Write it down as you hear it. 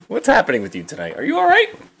What's happening with you tonight? Are you all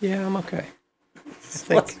right? Yeah, I'm okay.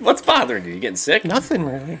 What's bothering you? You getting sick? Nothing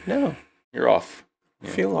really. No. You're off. I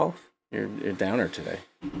feel off. You're downer today.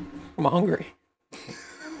 I'm hungry.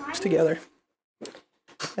 It's together.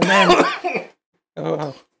 And then...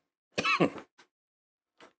 Oh.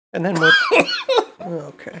 And then what...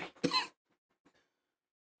 Okay.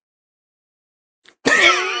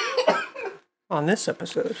 On this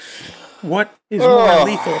episode, what is more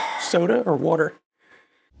lethal, soda or water?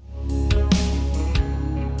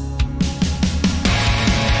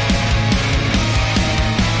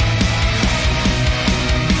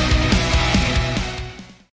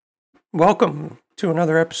 Welcome to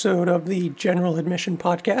another episode of the General Admission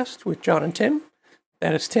Podcast with John and Tim.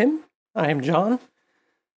 That is Tim. I am John.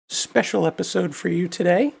 Special episode for you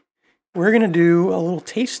today. We're going to do a little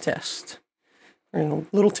taste test.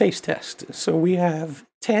 So we have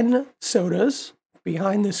 10 sodas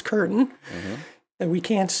behind this curtain that we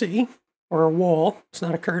can't see, or a wall. It's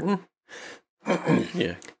not a curtain.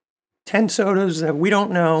 Yeah. 10 sodas that we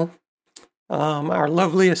don't know. Our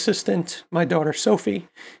lovely assistant, my daughter Sophie,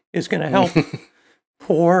 is going to help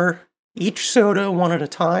pour each soda one at a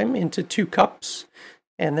time into 2 cups.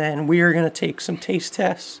 And then we are going to take some taste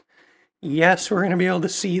tests. Yes, we're going to be able to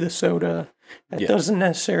see the soda. That doesn't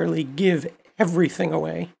necessarily give everything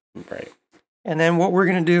away. Right. And then what we're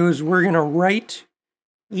going to do is we're going to write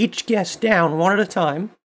each guess down one at a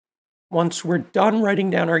time. Once we're done writing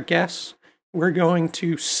down our guess, we're going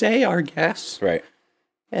to say our guess. Right.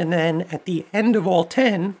 And then at the end of all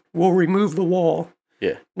 10, we'll remove the wall.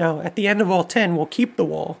 Yeah. No, at the end of all 10, we'll keep the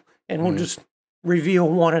wall. And we'll just reveal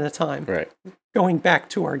one at a time. Right. Going back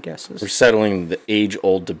to our guesses. We're settling the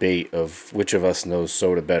age-old debate of which of us knows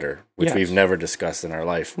soda better, which we've never discussed in our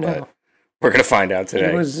life. No. But we're going to find out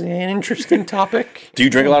today. It was an interesting topic. Do you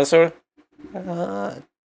drink a lot of soda?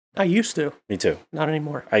 I used to. Me too. Not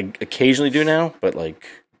anymore. I occasionally do now, but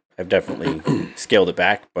I've definitely scaled it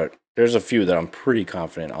back. But there's a few that I'm pretty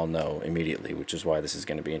confident I'll know immediately, which is why this is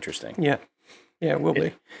going to be interesting. Yeah. Yeah, it will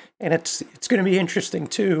be. And it's going to be interesting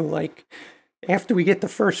too. After we get the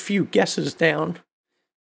first few guesses down,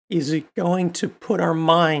 is it going to put our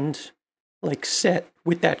mind set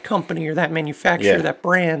with that company or that manufacturer, that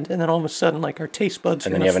brand, and then all of a sudden our taste buds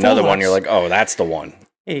and then you have another one, you're like, oh, that's the one.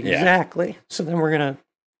 Exactly. Yeah. So then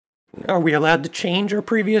are we allowed to change our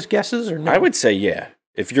previous guesses or no? I would say yeah.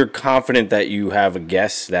 If you're confident that you have a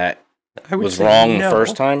guess that was wrong the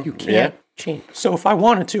first time, you can't change. So if I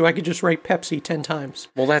wanted to, I could just write Pepsi 10 times.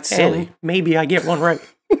 Well, that's silly. And maybe I get one right.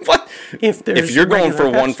 What? If you're going for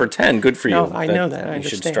Pepsi. 1 for 10, good for you. No, I know that. I understand. You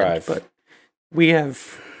should strive. But we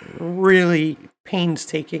have really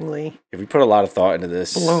painstakingly if we put a lot of thought into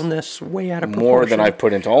this, blown this way out of proportion. More than I've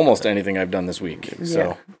put into almost anything I've done this week.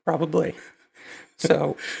 Yeah, probably.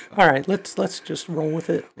 So, all right, let's just roll with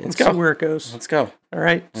it and see where it goes. Let's go. All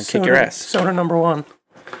right. Kick your ass. Soda number 1.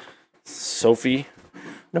 Sophie.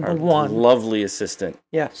 Number 1. Lovely assistant.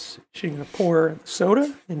 Yes. She's going to pour the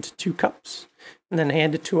soda into 2 cups and then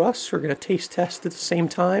hand it to us. We're going to taste test at the same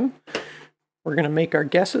time. We're going to make our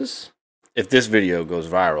guesses. If this video goes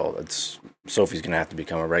viral, Sophie's going to have to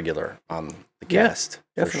become a regular on the cast.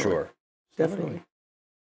 For sure. Definitely.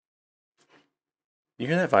 You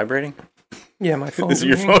hear that vibrating? Yeah, my phone. Is it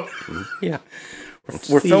your phone? Yeah.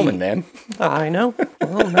 We're filming, man. I know.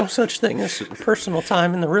 Well, no such thing as personal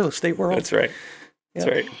time in the real estate world. That's right. That's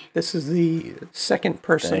right. This is the second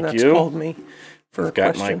person that's called me for a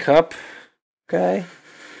question. Got my cup. Okay.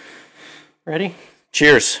 Ready?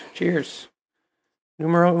 Cheers. Cheers.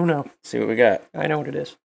 Numero uno. See what we got. I know what it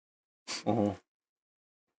is. Uh-huh.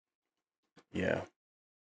 Yeah.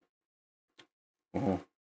 Uh-huh.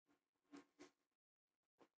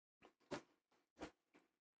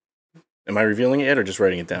 Am I revealing it yet or just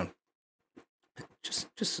writing it down? Just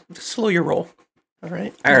slow your roll. All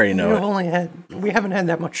right. I already know We haven't had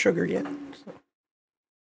that much sugar yet.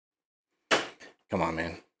 So. Come on,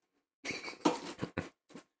 man.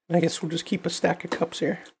 I guess we'll just keep a stack of cups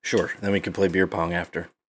here. Sure. Then we can play beer pong after.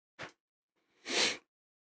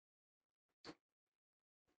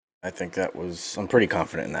 I think I'm pretty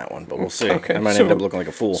confident in that one, but we'll see. Okay. I might end up looking like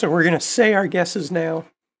a fool. So we're going to say our guesses now,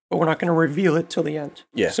 but we're not going to reveal it till the end.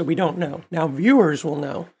 Yeah. So we don't know. Now viewers will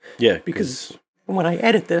know. Yeah. Because when I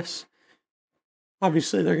edit this,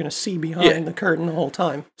 obviously they're going to see behind the curtain the whole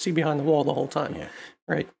time, see behind the wall the whole time. Yeah.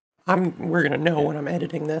 Right? We're going to know when I'm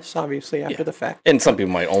editing this, obviously, after the fact. And some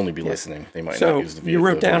people might only be listening. They might not use the video. You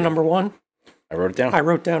wrote down number 1? I wrote it down. I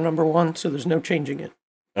wrote down number 1, so there's no changing it.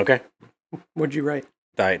 Okay. What'd you write?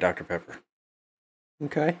 Diet Dr. Pepper.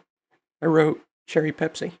 Okay. I wrote Cherry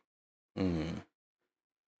Pepsi.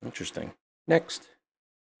 Interesting. Next.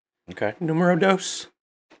 Okay. Numero dos.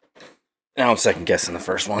 Now I'm second guessing the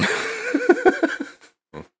first one.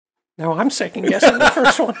 Now I'm second guessing the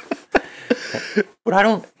first one. But I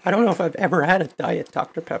don't know if I've ever had a Diet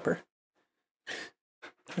Dr. Pepper.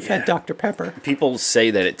 I've had Dr. Pepper. People say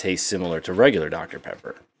that it tastes similar to regular Dr.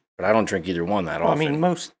 Pepper, but I don't drink either one that often. I mean,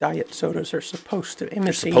 most diet sodas are supposed to imitate.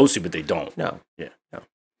 They're supposed to, but they don't. No. Yeah. No.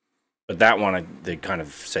 But that one, they kind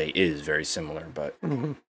of say is very similar, but...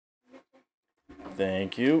 Mm-hmm.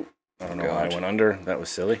 Thank you. I don't know why I went under. That was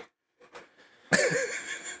silly.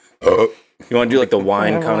 You want to do like the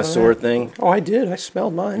wine connoisseur thing? Oh, I did. I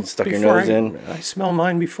smelled mine. Stuck your nose in? I smelled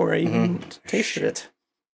mine before I even tasted it.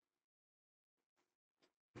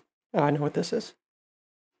 Oh, I know what this is.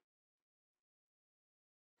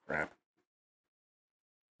 Crap.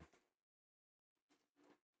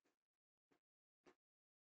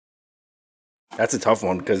 That's a tough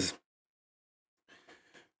one because,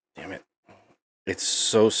 damn it, it's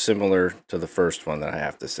so similar to the first one that I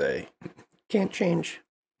have to say. Can't change.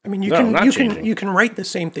 I mean, you can write the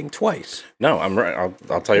same thing twice. No, I'm right.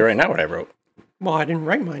 I'll tell you right now what I wrote. Well, I didn't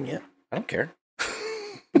write mine yet. I don't care.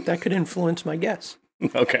 That could influence my guess.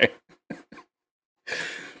 Okay.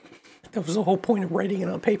 That was the whole point of writing it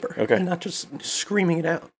on paper. Okay. And not just screaming it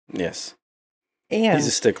out. Yes. And he's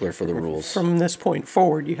a stickler for the rules. From this point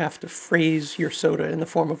forward, you have to phrase your soda in the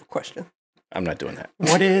form of a question. I'm not doing that.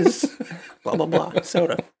 What is blah, blah, blah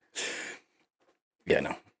soda? Yeah,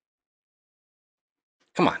 no.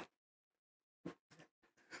 Come on.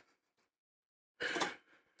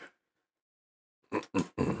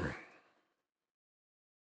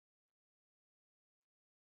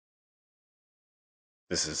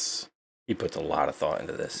 He puts a lot of thought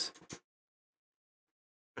into this.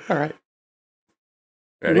 All right.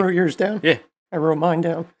 Ready? You wrote yours down? Yeah. I wrote mine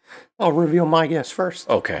down. I'll reveal my guess first.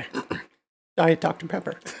 Okay. Diet Dr.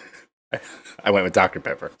 Pepper. I went with Dr.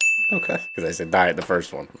 Pepper. Okay. Because I said diet the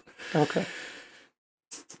first one. Okay.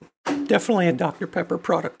 Definitely a Dr. Pepper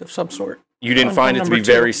product of some sort. You didn't find it to be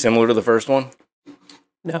very similar to the first one?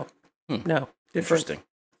 No. No. Different. Interesting.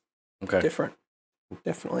 Okay. Different.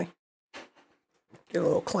 Definitely. Get a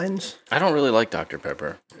little cleanse. I don't really like Dr.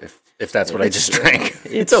 Pepper, if that's what I just drank.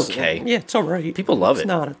 It's okay. Yeah, it's all right. People love it. It's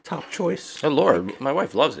not a top choice. Oh, Lord, my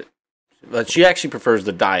wife loves it. But she actually prefers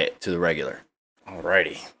the diet to the regular.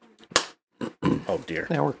 Alrighty. Oh, dear.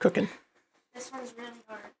 Now we're cooking. This one's really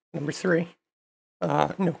hard. Number 3.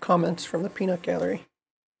 No comments from the peanut gallery.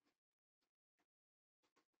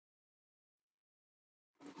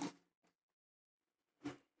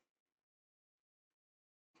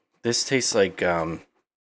 This tastes like, I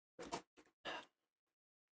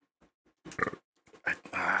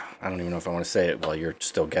don't even know if I want to say it while you're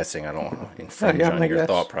still guessing. I don't want to infringe on your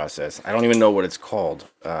thought process. I don't even know what it's called.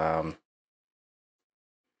 What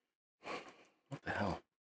the hell?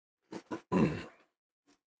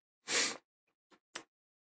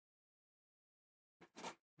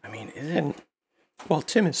 I mean, is it? And while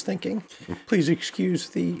Tim is thinking, please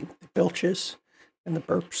excuse the belches and the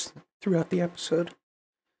burps throughout the episode.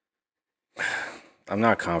 I'm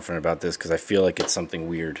not confident about this because I feel like it's something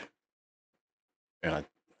weird. All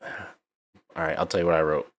right, I'll tell you what I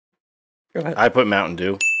wrote. Go ahead. I put Mountain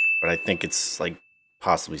Dew, but I think it's like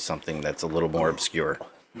possibly something that's a little more obscure.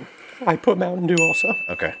 I put Mountain Dew also.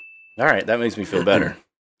 Okay. All right, that makes me feel better.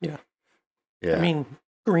 Yeah. Yeah. I mean,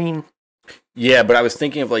 green. Yeah, but I was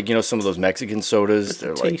thinking of like, some of those Mexican sodas.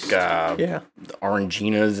 They're like the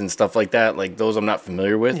Oranginas and stuff like that. Like those I'm not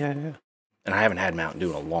familiar with. Yeah. And I haven't had Mountain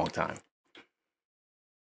Dew in a long time.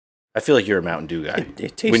 I feel like you're a Mountain Dew guy.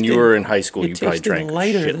 It tasted, when you were in high school, you probably drank a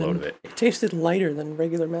shitload of it. It tasted lighter than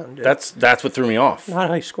regular Mountain Dew. That's what threw me off. Not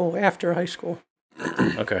high school, after high school.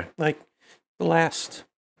 Okay. Like the last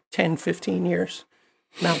 10, 15 years,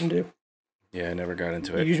 Mountain Dew. Yeah, I never got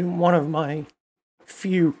into it. Usually one of my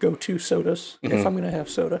few go-to sodas, if I'm going to have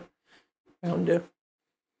soda, Mountain Dew.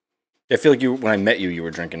 I feel like when I met you, you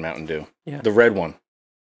were drinking Mountain Dew. Yeah. The red one.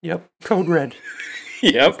 Yep. Code Red.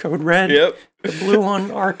 Yep. Code Red. Yep. The blue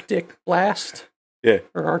one, Arctic Blast. Yeah.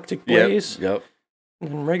 Or Arctic Blaze. Yep. And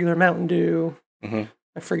then regular Mountain Dew. Mm-hmm.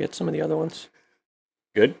 I forget some of the other ones.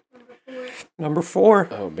 Good? Number 4.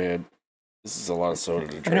 Oh, man. This is a lot of soda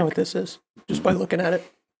to drink. I know what this is, just by looking at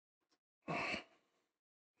it.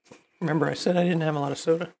 Remember, I said I didn't have a lot of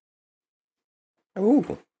soda.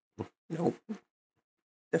 Ooh. Nope.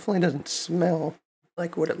 Definitely doesn't smell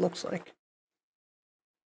like what it looks like.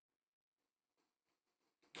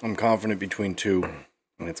 I'm confident between 2,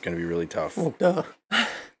 and it's going to be really tough. Well, duh.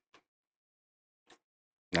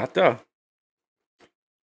 Not duh.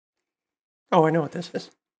 Oh, I know what this is.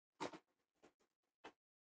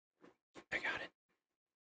 I got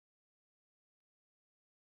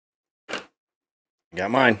it. 'Got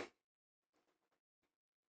mine.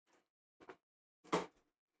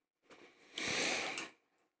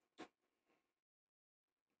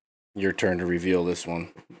 Your turn to reveal this one.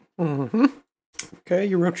 Mm-hmm. Okay,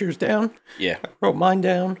 you wrote yours down. Yeah. I wrote mine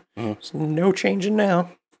down. Mhm. There's no changing now.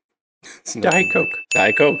 It's Diet Coke.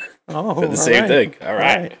 Diet Coke. Oh, They're the all same right. thing. All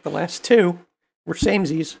right. The last two were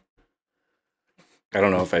samesies. I don't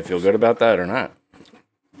know if I feel good about that or not.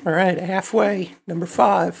 All right, halfway. Number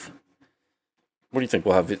 5. What do you think?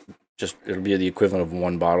 We'll have it it'll be the equivalent of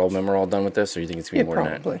one bottle when we're all done with this, or you think it's going to be more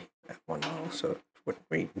than that? Probably. At 1 bottle. So,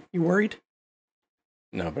 wait, you worried?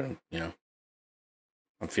 No, but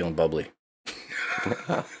I'm feeling bubbly.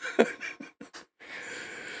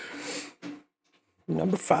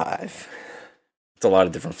 Number 5. It's a lot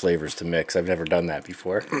of different flavors to mix. I've never done that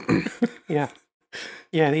before. Yeah.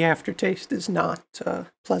 Yeah, the aftertaste is not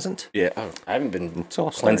pleasant. Yeah, I haven't been It's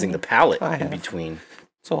all cleansing the starting- palate I in have. between.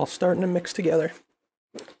 It's all starting to mix together.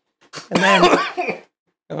 And then,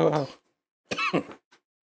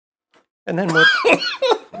 and then what?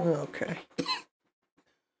 Okay.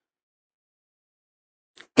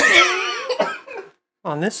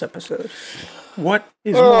 On this episode, what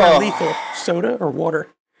is more lethal, soda or water?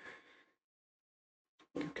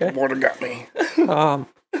 Okay. Water got me.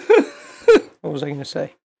 What was I going to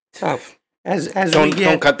say? Oh, as Don't we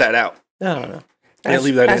get cut that out. no. Yeah, As,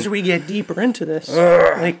 leave that as in. we get deeper into this,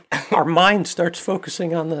 like our mind starts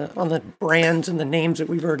focusing on the brands and the names that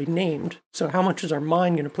we've already named. So how much is our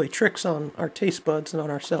mind going to play tricks on our taste buds and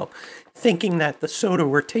on ourselves, thinking that the soda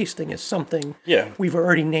we're tasting is something Yeah. we've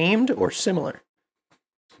already named or similar?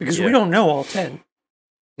 Because Yeah. we don't know all 10,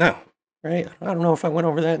 No. right? I don't know if I went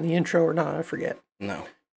over that in the intro or not. I forget. No.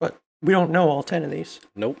 But we don't know all 10 of these.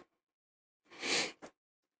 Nope.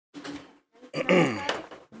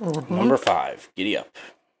 Mhm. Number 5. Giddy up.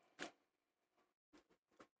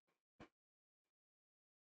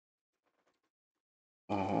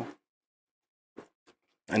 Uh-huh.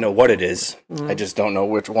 I know what it is. I just don't know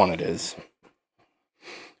which one it is.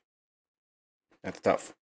 That's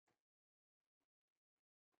tough.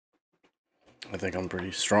 I think I'm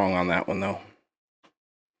pretty strong on that one, though.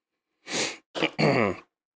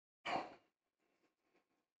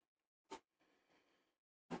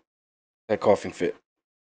 That coughing fit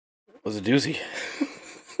was a doozy.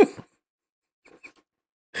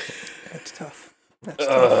 That's tough. That's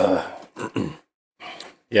tough.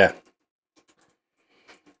 Yeah.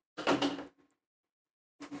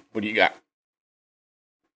 What do you got?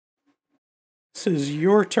 This is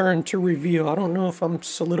your turn to reveal. I don't know if I'm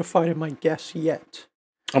solidified in my guess yet.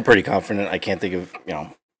 I'm pretty confident. I can't think of,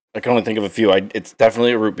 I can only think of a few. It's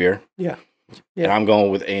definitely a root beer. Yeah. And I'm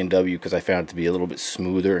going with A&W because I found it to be a little bit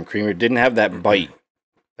smoother and creamier. It didn't have that bite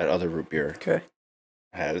that other root beer Okay.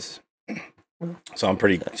 has. So I'm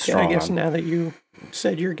pretty Yeah, I strong guess on now that you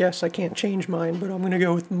said your guess, I can't change mine, but I'm going to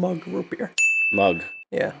go with mug root beer. mug.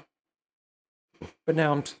 Yeah. But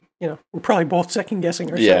now I'm, we're probably both second guessing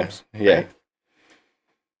Yeah. ourselves. Yeah. right?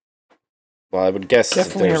 Well, I would guess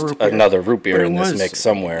Definitely a there's root beer. another root But beer it in this was- mix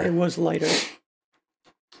somewhere. It was lighter.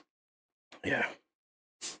 Yeah.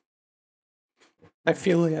 I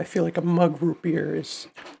feel like a mug root beer is,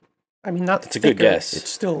 not It's a good thicker. guess. It's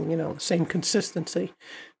still, the same consistency,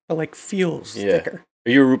 but like feels Yeah. thicker.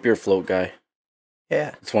 Are you a root beer float guy?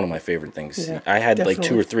 Yeah. It's one of my favorite things. Yeah, I had like 2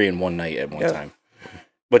 definitely. or 3 in one night at one Yeah. time.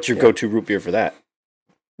 What's your Yeah. go-to root beer for that?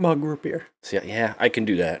 Mug root beer. See, yeah, I can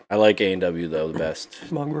do that. I like A&W though the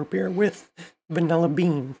best. Mug root beer with vanilla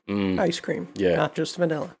bean ice cream. Yeah. Not just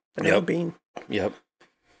vanilla. Vanilla Yep. bean. Yep.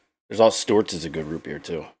 There's all Stewart's is a good root beer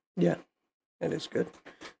too. Yeah. That is good.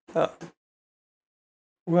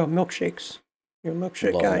 Well, milkshakes. You're a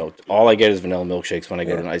milkshake Love guy. milk. All I get is vanilla milkshakes when I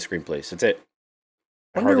go Yeah. to an ice cream place. That's it.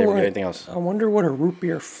 I Wonder hardly ever what- get anything else. I wonder what a root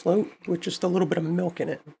beer float with just a little bit of milk in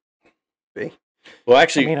it be. Well,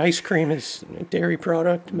 actually, Ice cream is a dairy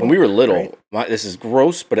product. when we were little, right? this is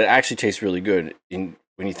gross, but it actually tastes really good. And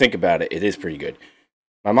when you think about it, it is pretty good.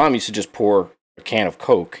 My mom used to just pour a can of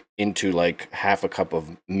Coke into like half a cup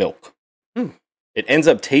of milk. It ends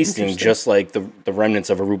up tasting Interesting. just like the remnants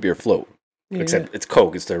of a root beer float, Yeah, except it's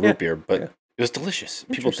Coke, it's their Yeah, root beer, but yeah. it was delicious.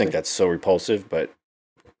 People Interesting. think that's so repulsive, but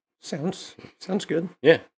sounds good.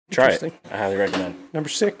 yeah, try it. Interesting. I highly recommend. Number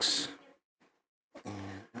 6.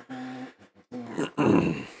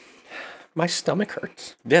 My stomach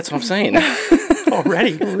hurts That's what I'm saying.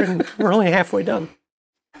 already. We're only halfway done.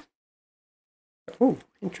 Oh,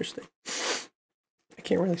 interesting. I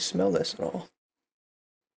can't really smell this at all.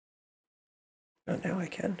 Oh, now I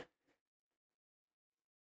can.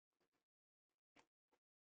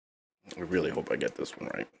 I really hope I get this one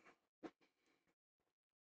right.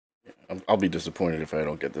 I'll be disappointed if I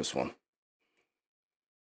don't get this one.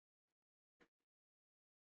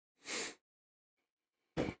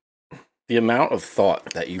 The amount of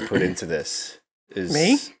thought that you put into this is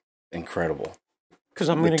Me? incredible. Because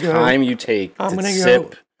I'm The going to go. time you take I'm to going to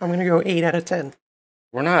sip. go. I'm going to go 8 out of 10.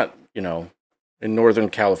 We're not, in Northern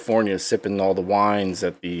California sipping all the wines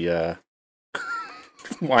at the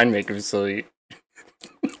winemaker facility.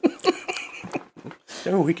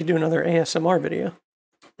 Oh, we could do another ASMR video.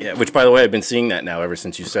 Yeah, which, by the way, I've been seeing that now ever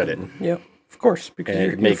since you said it. Yep, of course, because And it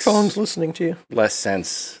your makes- phone's listening to you. Less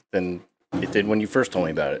sense than it did when you first told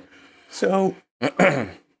me about it. So, all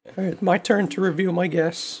right, my turn to review my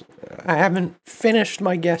guess. I haven't finished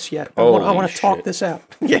my guess yet. I want Holy to talk shit. this out.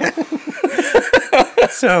 Yeah.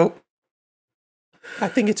 So, I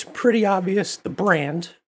think it's pretty obvious the brand,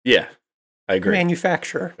 Yeah, I agree.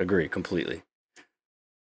 manufacturer. Agree completely.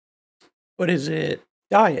 But is it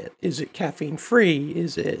diet? Is it caffeine free?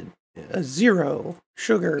 Is it a zero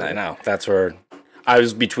sugar? I know. That's where I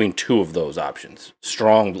was between two of those options.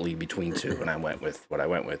 Strongly between two, and I went with what I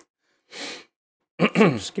went with.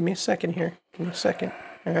 Just give me a second here. Give me a second.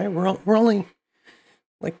 All right, we're only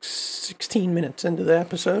like 16 minutes into the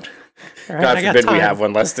episode. All right, God I got forbid we time. have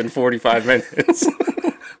one less than 45 minutes.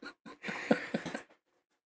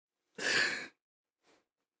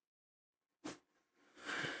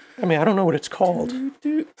 I mean, I don't know what it's called.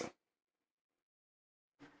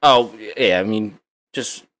 Oh, yeah, I mean,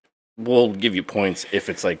 just we'll give you points if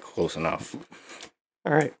it's like close enough.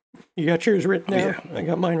 All right, you got yours written down. Yeah. I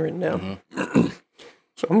got mine written down. Mm-hmm.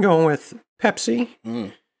 So I'm going with Pepsi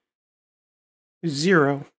Mm.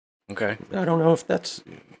 Zero. Okay. I don't know if that's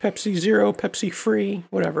Pepsi Zero, Pepsi Free,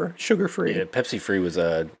 whatever, sugar free. Yeah, Pepsi Free was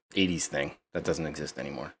a 80s thing. That doesn't exist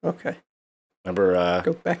anymore. Okay, Remember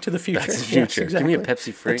go Back to the Future. Back to the Yes, Future? exactly. Give me a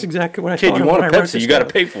Pepsi Free. That's exactly what I Kid, thought you of want a when I wrote Pepsi, this you got to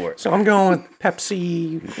down. pay for it. So I'm going with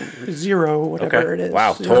Pepsi Zero, whatever Okay. it is.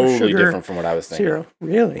 Wow, Zero totally sugar, different from what I was thinking. Zero.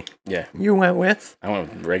 Really? Yeah. You went with? I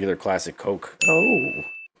went with regular classic Coke. Oh.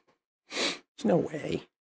 There's no way.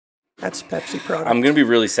 That's Pepsi product. I'm going to be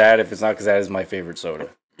really sad if it's not because that is my favorite soda.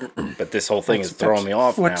 But this whole thing What's is throwing Pepsi- me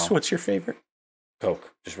off now. What's your favorite?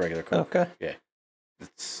 Coke. Just regular Coke. Okay.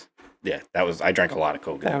 I drank a lot of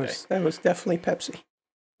Coke in the day. That was definitely Pepsi.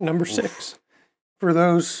 Number 6. For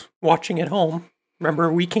those watching at home,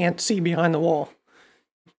 remember we can't see behind the wall.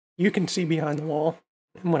 You can see behind the wall.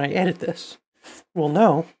 And when I edit this, we'll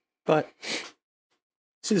know. But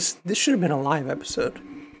this should have been a live episode.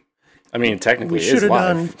 I mean, technically, We it is should have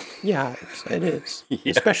live. done. Yeah, it is.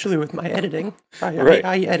 Yeah. Especially with my editing. Right.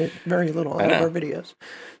 I edit very little I out of know. our videos.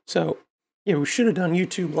 So, yeah, we should have done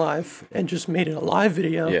YouTube live and just made it a live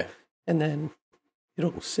video. Yeah. And then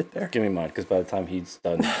it'll sit there. Give me mine, because by the time he's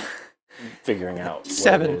done figuring out what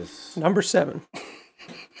 7. it is... Number 7.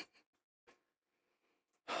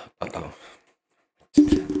 Uh-oh.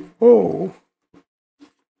 Oh.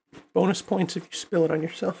 Bonus points if you spill it on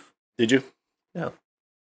yourself. Did you? No.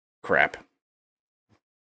 Crap.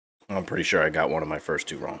 I'm pretty sure I got one of my first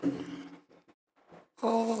two wrong.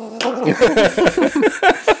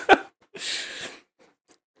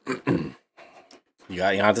 You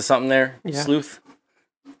onto something there, Yeah. Sleuth?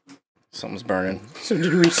 Something's burning. So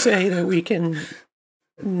did we say that we can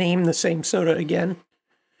name the same soda again?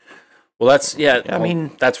 Well, that's I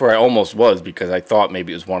mean- that's where I almost was because I thought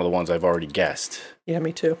maybe it was one of the ones I've already guessed. Yeah,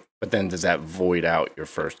 me too. But then does that void out your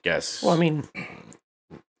first guess? Well, I mean,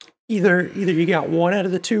 either you got one out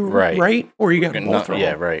of the two Right. or you got both Not- wrong.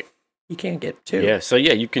 yeah, right. You can't get two. Yeah, so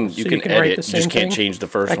yeah, you can So you can can write edit. the You same just can't thing? change the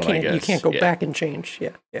first I one. can't. I guess You can't go Yeah. back and change.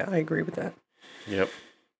 Yeah, I agree with that. Yep.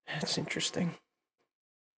 That's interesting.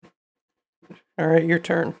 All right, your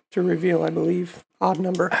turn to reveal. I believe odd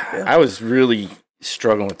number. Yeah. I was really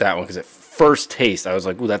struggling with that one because at first taste I was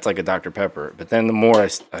like, "Ooh, that's like a Dr Pepper." But then the more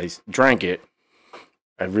I drank it,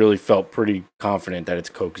 I really felt pretty confident that it's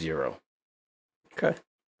Coke Zero. Okay.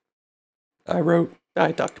 I wrote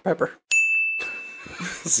Diet Dr Pepper.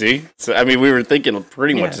 See, so I mean, we were thinking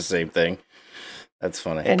pretty much Yeah. the same thing. That's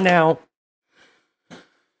funny. And now,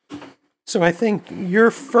 so I think your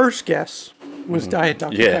first guess was Diet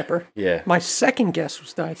Dr Yeah. Pepper. Yeah. My second guess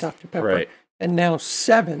was Diet Dr Pepper. Right. And now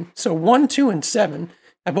 7. So 1, 2, and 7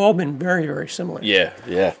 have all been very, very similar. Yeah.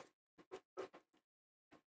 Yeah.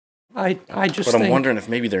 I just But I'm think, wondering if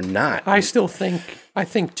maybe they're not. I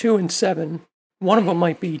think 2 and 7, one of them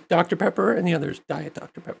might be Dr. Pepper and the other is Diet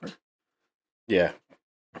Dr. Pepper. Yeah.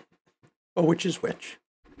 But which is which?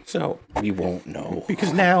 So, We won't know.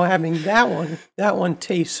 because now having that one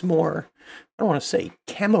tastes more, I don't want to say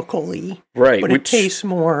chemically, Right. but it tastes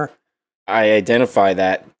more I identify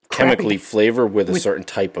that chemically Crappy. flavor with a With certain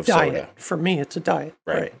type of diet. soda. For me, it's a diet.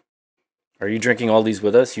 Right. Are you drinking all these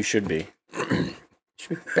with us? You should be. Should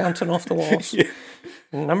be bouncing off the walls. Yeah.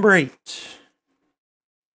 Number 8.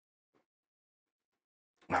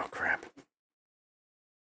 Oh crap.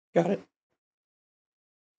 Got it.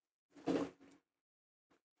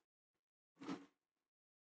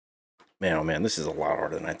 Man, oh man, this is a lot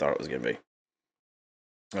harder than I thought it was gonna be.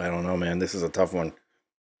 I don't know, man. This is a tough one.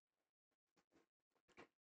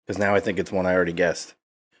 Because now I think it's one I already guessed.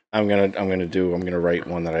 I'm gonna write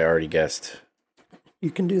one that I already guessed.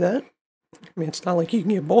 You can do that. I mean, it's not like you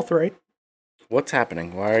can get both right. What's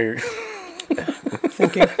happening? Why are you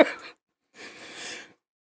Thinking.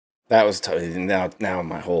 That was tough. Now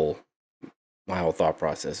my whole thought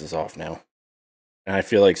process is off now, and I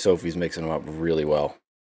feel like Sophie's mixing them up really well.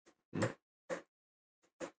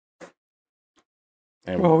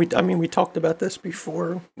 And Well, we talked about this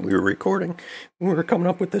before we were recording. We were coming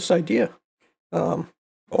up with this idea. All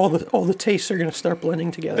the tastes are going to start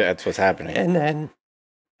blending together, that's what's happening. and then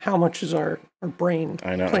how much is our brain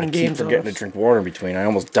I know. I playing keep games on forgetting to us? drink water in between. I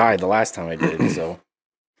almost died the last time I did it, so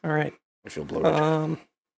All right. I feel bloated.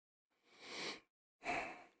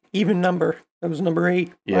 Even number. That was number 8.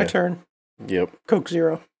 My Yeah. turn. Yep. Coke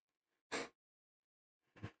Zero.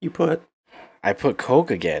 I put Coke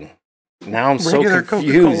again. Now I'm so Regular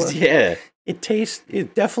confused. Coca-Cola. Yeah.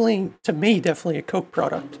 It definitely, to me, definitely a Coke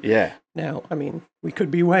product. Yeah. Now, I mean, we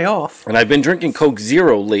could be way off. And I've been drinking Coke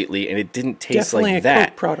Zero lately, and it didn't taste Definitely like a that.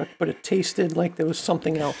 Coke product, but it tasted like there was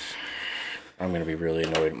something else. I'm going to be really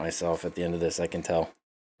annoyed at myself at the end of this, I can tell.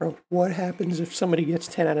 Bro, what happens if somebody gets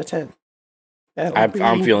 10 out of 10? That would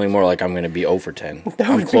I'm be- feeling more like I'm going to be 0 for 10. That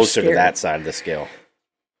I'm would be closer to scary. that side of the scale.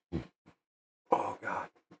 Oh, God.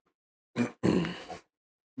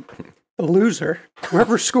 The loser,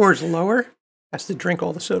 whoever scores lower, has to drink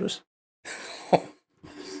all the sodas.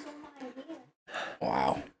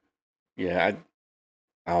 Wow. Yeah,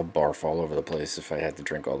 I'll barf all over the place if I had to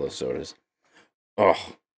drink all those sodas.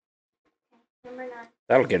 Oh, Number 9.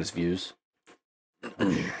 that'll get us views.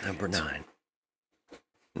 Number 9.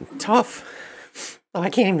 Tough. I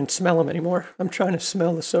can't even smell them anymore. I'm trying to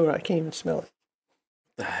smell the soda. I can't even smell it.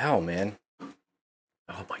 The hell, man?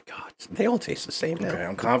 Oh my God. They all taste the same now. Okay,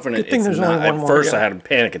 I'm confident Good thing it's there's not. only one At more first, to I go. had a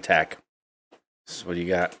panic attack. So what do you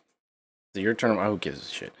got? Is it your turn? Oh, who gives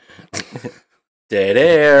a shit? Dead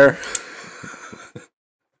air.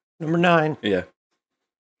 Number 9. Yeah.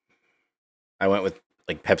 I went with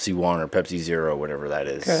like Pepsi 1 or Pepsi 0, whatever that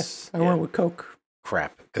is. Okay. I Yeah. went with Coke.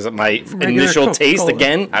 Crap. Because my Regular initial taste Coca-Cola.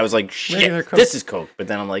 again, I was like, Regular shit, Coke. this is Coke. But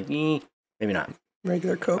then I'm like, maybe not.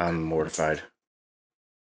 Regular Coke. I'm mortified.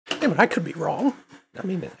 Yeah, but I could be wrong. I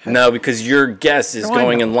mean, No, because your guess is No, I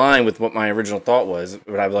going know. in line with what my original thought was.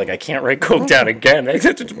 But I'm like, I can't write Coke down again. Like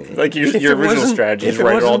your if it original wasn't- strategy is if it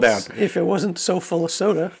write it all down. wasn't- If it wasn't so full of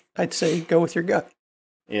soda, I'd say go with your gut.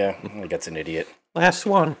 Yeah, I think that's an idiot. Last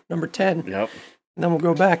one, number 10. Yep. And then we'll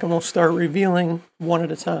go back and we'll start revealing one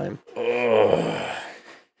at a time. Ugh.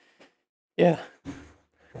 Yeah. I'm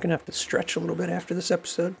going to have to stretch a little bit after this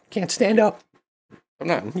episode. Can't stand up. I'm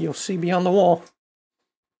not. You'll see beyond the wall.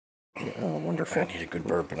 Oh, I wonderful. need a good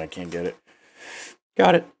burp and I can't get it.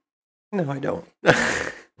 Got it. No, I don't.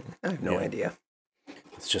 I have no Yeah. idea.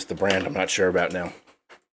 It's just the brand I'm not sure about now.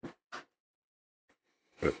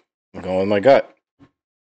 I'm going with my gut.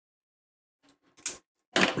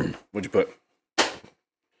 What'd you put?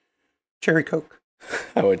 Cherry Coke.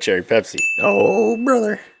 I went cherry Pepsi. Oh,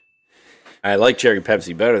 brother. I like cherry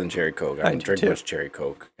Pepsi better than cherry Coke. I I don't do drink too. much cherry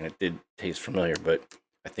Coke, and it did taste familiar, but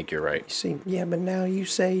I think you're right. See, yeah, but now you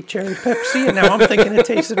say cherry Pepsi, and now I'm thinking it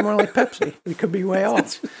tasted more like Pepsi. We could be way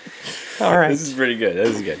off. All right. This is pretty good.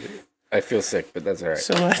 This is good. I feel sick, but that's all right.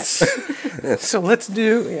 So let's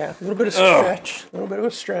do a little bit of stretch. A little bit of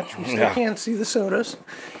a stretch. We still Yeah. can't see the sodas.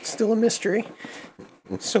 It's still a mystery.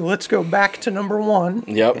 So let's go back to number 1.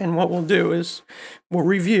 Yep. And what we'll do is we'll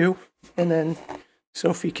review, and then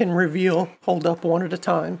Sophie can reveal, hold up one at a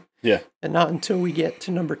time, Yeah. and not until we get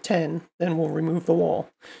to number 10, then we'll remove the wall.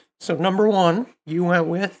 So number 1, you went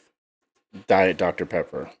with, Diet Dr.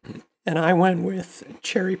 Pepper. and I went with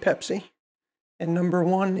cherry Pepsi. And number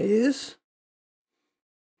 1 is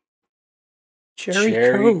cherry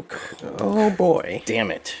Cherry Coke. Oh boy. Damn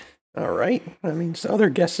it. All right. That means the other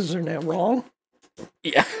guesses are now wrong.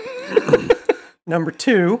 Yeah. Number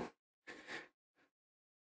 2,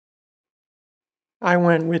 I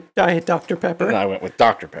went with Diet Dr. And Pepper. I went with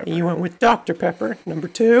Dr. Pepper. You went with Dr. Pepper. Number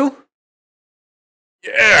 2,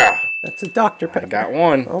 Yeah. that's a Dr. I Pepper. got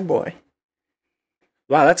one. Oh boy.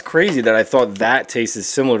 Wow, that's crazy that I thought that tasted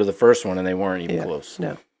similar to the first one and they weren't even Yeah. close.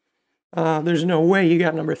 No. There's no way you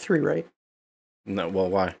got number 3 right. No, well,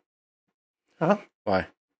 why? Huh? Why?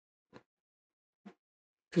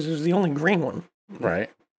 Because it was the only green one. Right.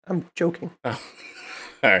 I'm joking. Oh.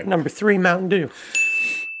 All right. Number 3, Mountain Dew.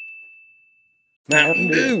 Mountain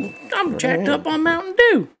Dew. Dew. I'm jacked up on Mountain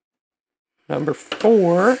Dew. Number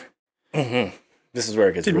 4, Mm-hmm. This is where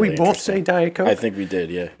it gets Did really we both say interesting. Diet Coke? I think we did,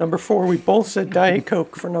 yeah. Number 4, we both said Diet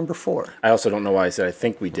Coke for number 4. I also don't know why I said I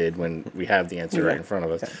think we did when we have the answer right in front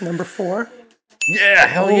of us. Number 4. Yeah,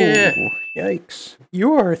 hell yeah. Oh, yikes.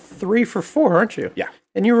 You are 3 for 4, aren't you? Yeah.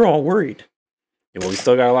 And you were all worried. Yeah, well, we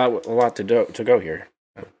still got a lot to go here.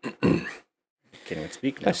 Can't even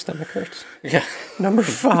speak My now. stomach hurts. Yeah. Number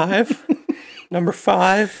 5. Number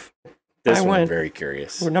 5. This I one, went- very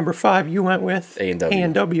curious. Well, number 5, you went with A&W.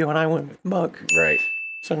 A&W, and I went with Mug. Right.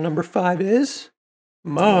 So number 5 is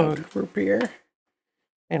Mug root beer.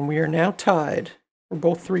 And we are now tied. We're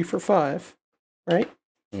both 3 for 5, right?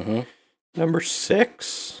 Mm-hmm. Number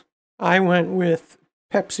 6, I went with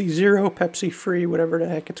Pepsi Zero, Pepsi Free, whatever the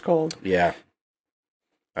heck it's called. Yeah.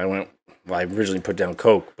 I originally put down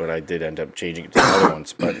Coke, but I did end up changing it to the other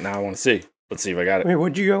ones. But now I want to see. Let's see if I got it. Wait,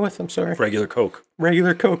 what'd you go with? I'm sorry. Regular Coke.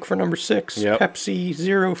 Regular Coke for number 6. Yep. Pepsi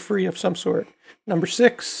Zero Free of some sort. Number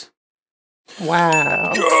 6.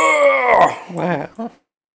 Wow. Wow.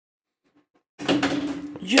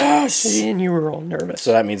 Yes! And you were all nervous.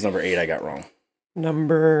 So that means number 8 I got wrong.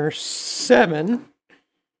 Number 7.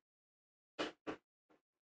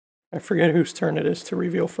 I forget whose turn it is to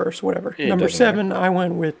reveal first, whatever. It Number doesn't 7, I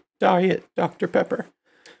went with Diet Dr. Pepper.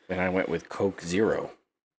 And I went with Coke Zero.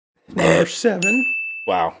 Number 7,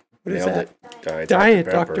 Wow. what is Nailed that? it. Diet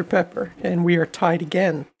Dr. Pepper. And we are tied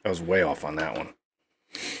again. I was way off on that one.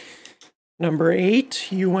 Number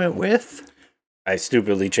 8, you went with. I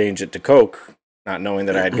stupidly changed it to Coke, not knowing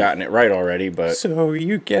that I had gotten it right already, but So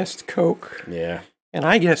you guessed Coke. yeah. And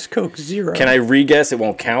I guessed Coke Zero. Can I re-guess? It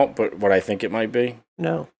won't count, but what I think it might be?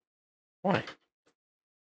 No. Why?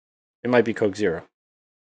 It might be Coke Zero.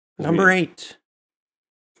 Number 8.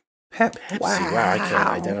 Pepsi. Wow, I can't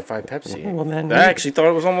identify Pepsi. Well, then. I actually thought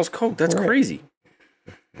it was almost Coke. That's Right. crazy.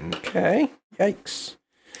 Okay. Yikes.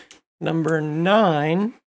 Number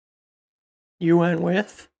 9, you went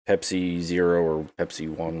with Pepsi Zero or Pepsi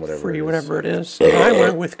One, whatever. Free, it is. whatever it is. And I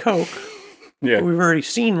went with Coke. Yeah. We've already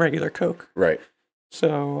seen regular Coke. Right.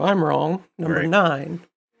 So I'm wrong. Number Right. 9,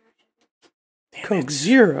 Damn Coke it.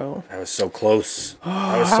 Zero. I was so close.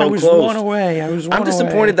 I was so was close. one away. I'm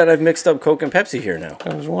disappointed that I've mixed up Coke and Pepsi here now.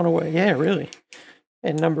 I was one away. Yeah, really.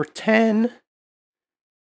 And number 10,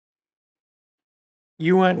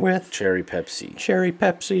 you went with Cherry Pepsi. Cherry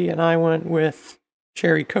Pepsi, and I went with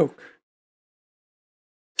Cherry Coke.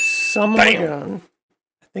 Son of a Bam. gun.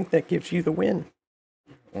 I think that gives you the win.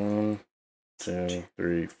 1, 2,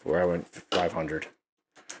 3, 4. I went 500.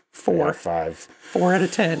 4. 5. 4 out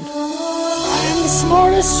of 10. I am the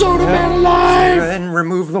smartest soda man Go alive. ahead and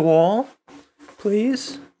remove the wall,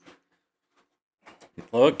 please.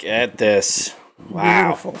 Look at this. Wow.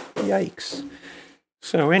 Beautiful. Yikes.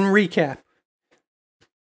 So, in recap,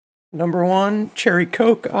 number 1, Cherry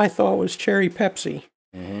Coke, I thought was Cherry Pepsi.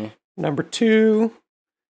 Mm-hmm. Number 2,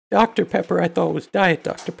 Dr. Pepper, I thought was Diet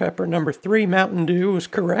Dr. Pepper. Number 3, Mountain Dew was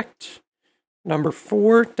correct. Number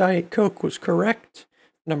 4, Diet Coke was correct.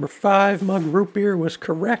 Number 5, Mug Root Beer was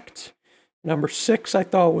correct. Number 6, I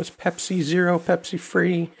thought was Pepsi Zero, Pepsi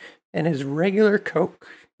Free, and his regular Coke.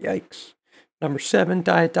 Yikes. Number 7,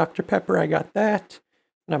 Diet Dr. Pepper, I got that.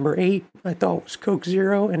 Number 8, I thought was Coke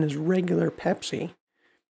Zero and his regular Pepsi.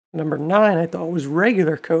 Number 9, I thought was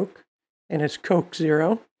regular Coke and his Coke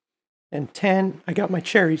Zero. And 10, I got my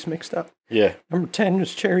cherries mixed up. Yeah. Number 10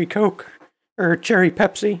 was Cherry Coke, or Cherry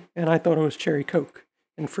Pepsi, and I thought it was Cherry Coke.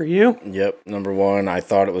 And for you? Yep. Number 1, I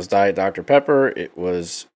thought it was Diet Dr. Pepper. It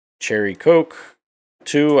was Cherry Coke.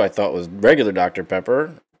 2, I thought was regular Dr.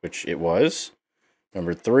 Pepper, which it was.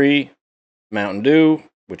 Number 3, Mountain Dew,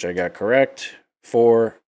 which I got correct.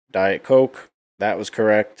 4, Diet Coke. That was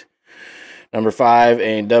correct. Number 5,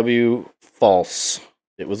 A&W, false.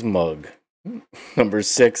 It was Mug. Number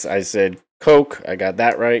 6, I said Coke. I got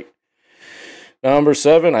that right. Number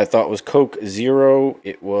 7, I thought was Coke Zero.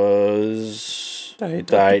 It was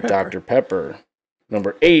Diet Dr. Pepper.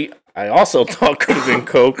 Number 8, I also thought could have been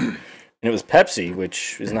Coke, and it was Pepsi,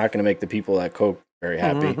 which is not going to make the people at Coke very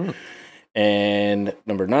happy. Mhm. And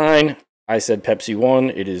number 9, I said Pepsi One.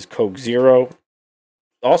 It is Coke Zero.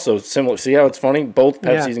 Also similar. See how it's funny? Both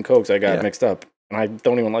Pepsis Yeah. and Cokes I got Yeah. mixed up, and I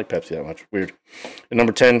don't even like Pepsi that much. Weird. And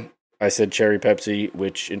number 10, I said Cherry Pepsi,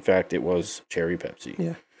 which in fact it was Cherry Pepsi.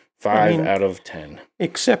 Yeah. 5 I mean- out of 10.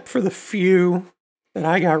 Except for the few that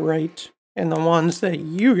I got right and the ones that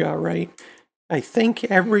you got right. I think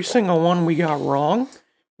every single one we got wrong,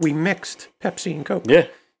 we mixed Pepsi and Coke, Yeah,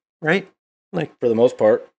 right? Like, for the most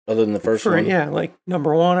part, other than the first one. yeah, like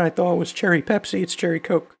number 1, I thought was Cherry Pepsi, it's Cherry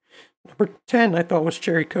Coke. Number 10, I thought was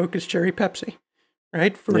Cherry Coke, it's Cherry Pepsi,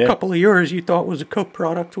 right? For Yeah. a couple of years, you thought was a Coke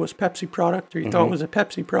product, was Pepsi product, or you thought Mhm. was a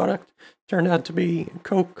Pepsi product. Turned out to be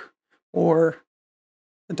Coke or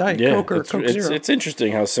a Diet Yeah, Coke or a Coke Zero. it's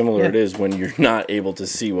interesting how similar Yeah. it is when you're not able to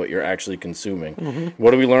see what you're actually consuming.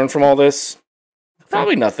 What do we learn from all this?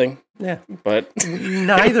 Probably nothing, Yeah. but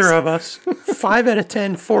Neither of us, 5 out of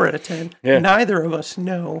 10, 4 out of 10, Yeah. neither of us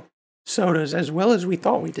know sodas as well as we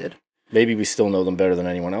thought we did. maybe we still know them better than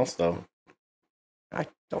anyone else, though. I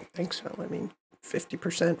don't think so. I mean,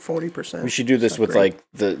 50%, 40%. We should do this Not with great. like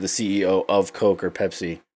the CEO of Coke or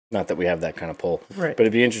Pepsi. Not that we have that kind of pull, Right. but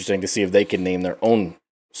it'd be interesting to see if they can name their own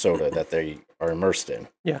soda that they are immersed in.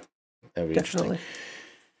 Yeah. That'd be Definitely. interesting.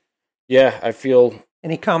 Yeah, I feel.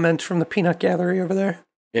 Any comments from the peanut gallery over there?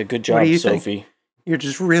 Yeah, good What job, do you think? Sophie. You're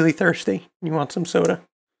just really thirsty. You want some soda.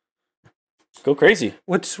 Go crazy.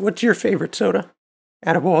 What's your favorite soda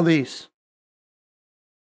out of all these?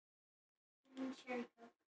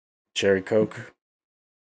 Cherry Coke.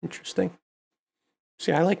 Interesting.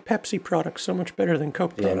 See, I like Pepsi products so much better than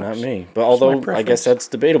Coke Yeah, products. not me. But although I preference. guess that's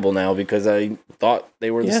debatable now because I thought they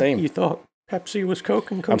were the Yeah, same. you thought Pepsi was Coke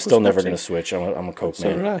and Coke I'm still was never Pepsi. going to switch. I'm a Coke So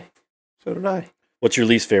did man. I. So did I. What's your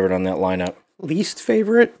least favorite on that lineup? Least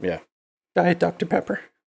favorite? Yeah. Diet Dr. Pepper.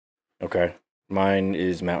 Okay. Mine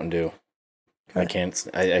is Mountain Dew. I Okay. can't.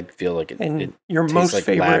 I feel like it, And it your tastes most like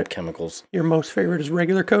lab favorite? chemicals. Your most favorite is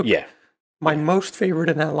regular Coke? Yeah. My most favorite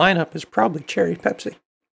in that lineup is probably Cherry Pepsi.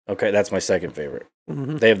 Okay, that's my second favorite.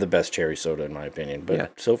 Hmm. They have the best cherry soda in my opinion, but Yeah.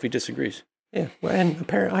 Sophie disagrees. Yeah, well, and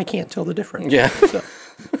apparently I can't tell the difference. Yeah. So,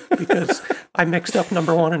 because I mixed up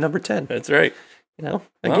number 1 and number 10. That's right. You know,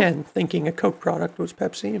 Well- again, thinking a Coke product was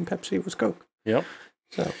Pepsi and Pepsi was Coke. Yep.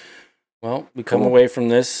 So Well, we come Cool. away from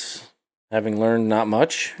this having learned not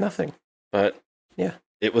much, nothing. but Yeah.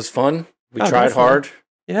 it was fun. We Oh, tried definitely. hard.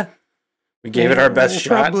 Yeah, We gave it our best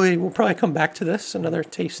shot. We'll probably come back to this another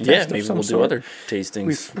taste test Yeah, of maybe some we'll do sort. other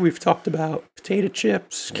tastings. We've talked about potato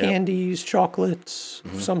chips, Yep. candies, chocolates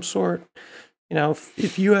Mhm. of some sort. You know,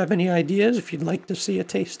 if you have any ideas, if you'd like to see a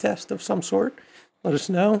taste test of some sort, let us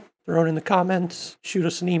know. Throw it in the comments. Shoot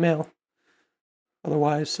us an email.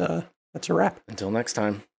 Otherwise, that's a wrap. Until next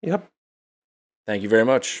time. Yep. Thank you very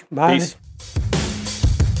much. Bye. Peace.